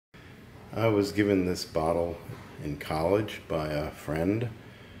I was given this bottle in college by a friend.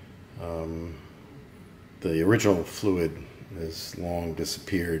 The original fluid has long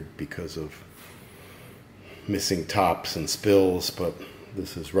disappeared because of missing tops and spills, but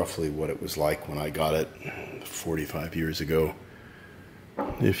this is roughly what it was like when I got it 45 years ago.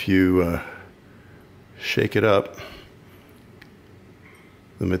 If you shake it up,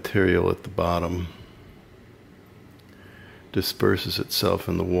 the material at the bottom disperses itself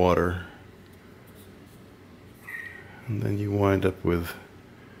in the water, and then you wind up with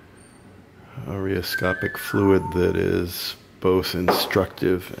a rheoscopic fluid that is both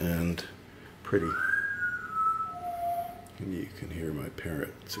instructive and pretty. And you can hear my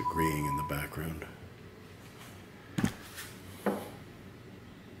parrots agreeing in the background.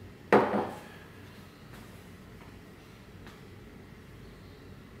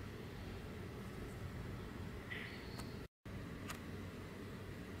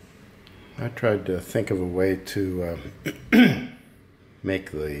 I tried to think of a way to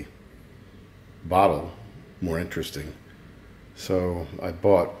make the bottle more interesting. So I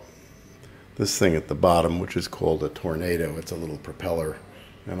bought this thing at the bottom, which is called a tornado. It's a little propeller.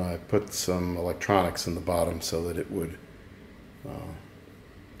 And I put some electronics in the bottom so that it would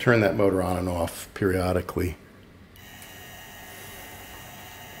turn that motor on and off periodically.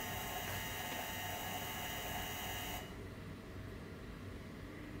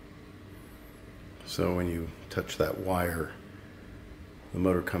 So when you touch that wire, the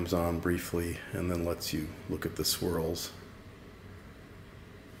motor comes on briefly and then lets you look at the swirls.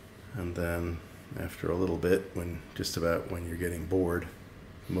 And then after a little bit, just about when you're getting bored,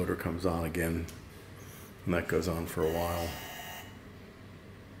 the motor comes on again, and that goes on for a while.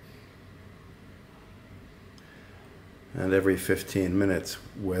 And every 15 minutes,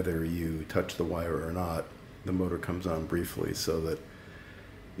 whether you touch the wire or not, the motor comes on briefly, so that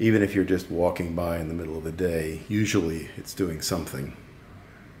even if you're just walking by in the middle of the day, usually it's doing something.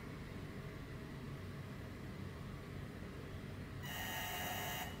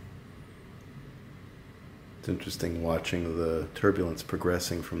 It's interesting watching the turbulence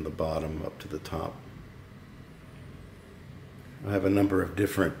progressing from the bottom up to the top. I have a number of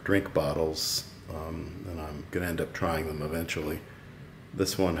different drink bottles, and I'm going to end up trying them eventually.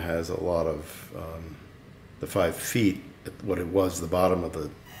 This one has a lot of the 5 feet, what it was the bottom of the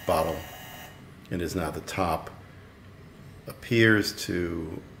bottle and is now the top, appears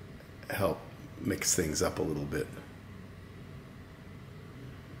to help mix things up a little bit.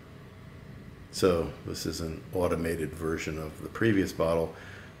 So this is an automated version of the previous bottle,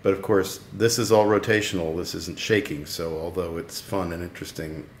 but of course this is all rotational, this isn't shaking, so although it's fun and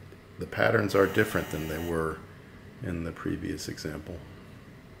interesting, the patterns are different than they were in the previous example.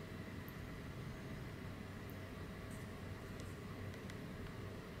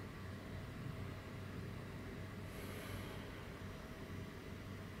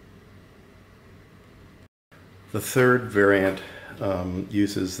 The third variant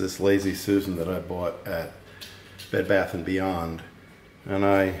uses this Lazy Susan that I bought at Bed Bath & Beyond, and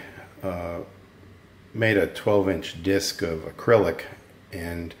I made a 12-inch disc of acrylic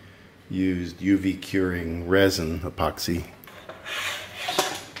and used UV curing resin, epoxy,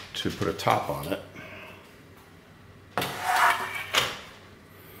 to put a top on it.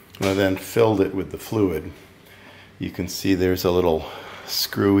 And I then filled it with the fluid. You can see there's a little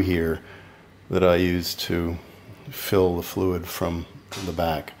screw here that I used to fill the fluid from the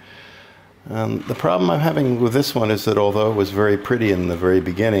back. The problem I'm having with this one is that although it was very pretty in the very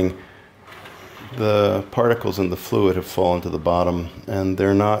beginning, the particles in the fluid have fallen to the bottom and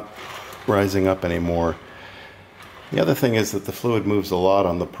they're not rising up anymore. The other thing is that the fluid moves a lot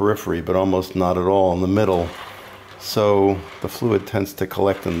on the periphery, but almost not at all in the middle. So the fluid tends to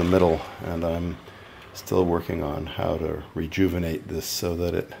collect in the middle, and I'm still working on how to rejuvenate this so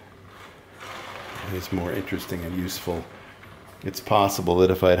that it is more interesting and useful. It's possible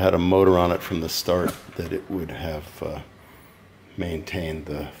that if I had had a motor on it from the start, that it would have maintained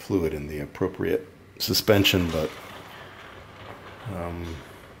the fluid in the appropriate suspension, but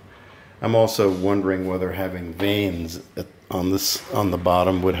I'm also wondering whether having vanes on the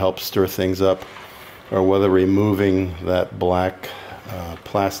bottom would help stir things up, or whether removing that black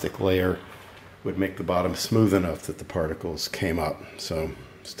plastic layer would make the bottom smooth enough that the particles came up. So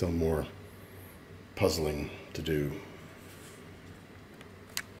still more puzzling to do.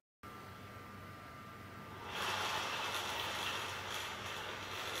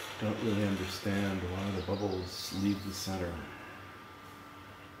 Don't really understand why the bubbles leave the center.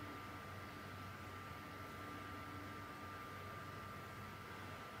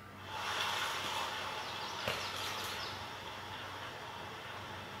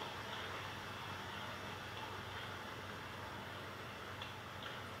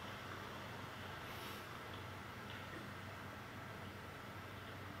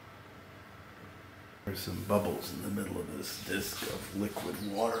 There's some bubbles in the middle of this disc of liquid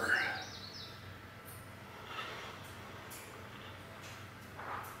water.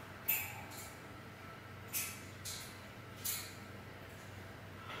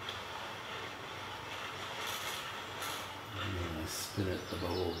 And when I spin it, the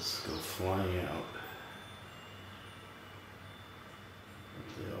bubbles go flying out.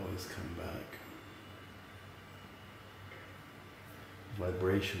 But they always come back.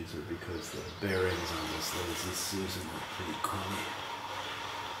 Vibrations are because the bearings on this Lazy Susan are pretty crummy.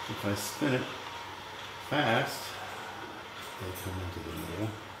 If I spin it fast, they come into the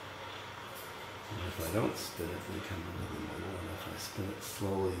middle. And if I don't spin it, they come into the middle. And if I spin it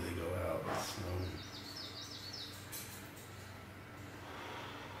slowly, they go out. So,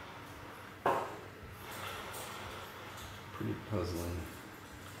 pretty puzzling.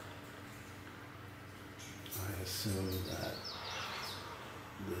 I assume that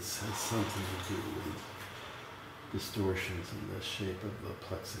this has something to do with distortions in the shape of the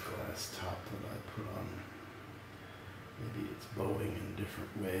plexiglass top that I put on. Maybe it's bowing in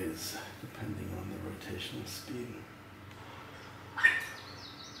different ways depending on the rotational speed.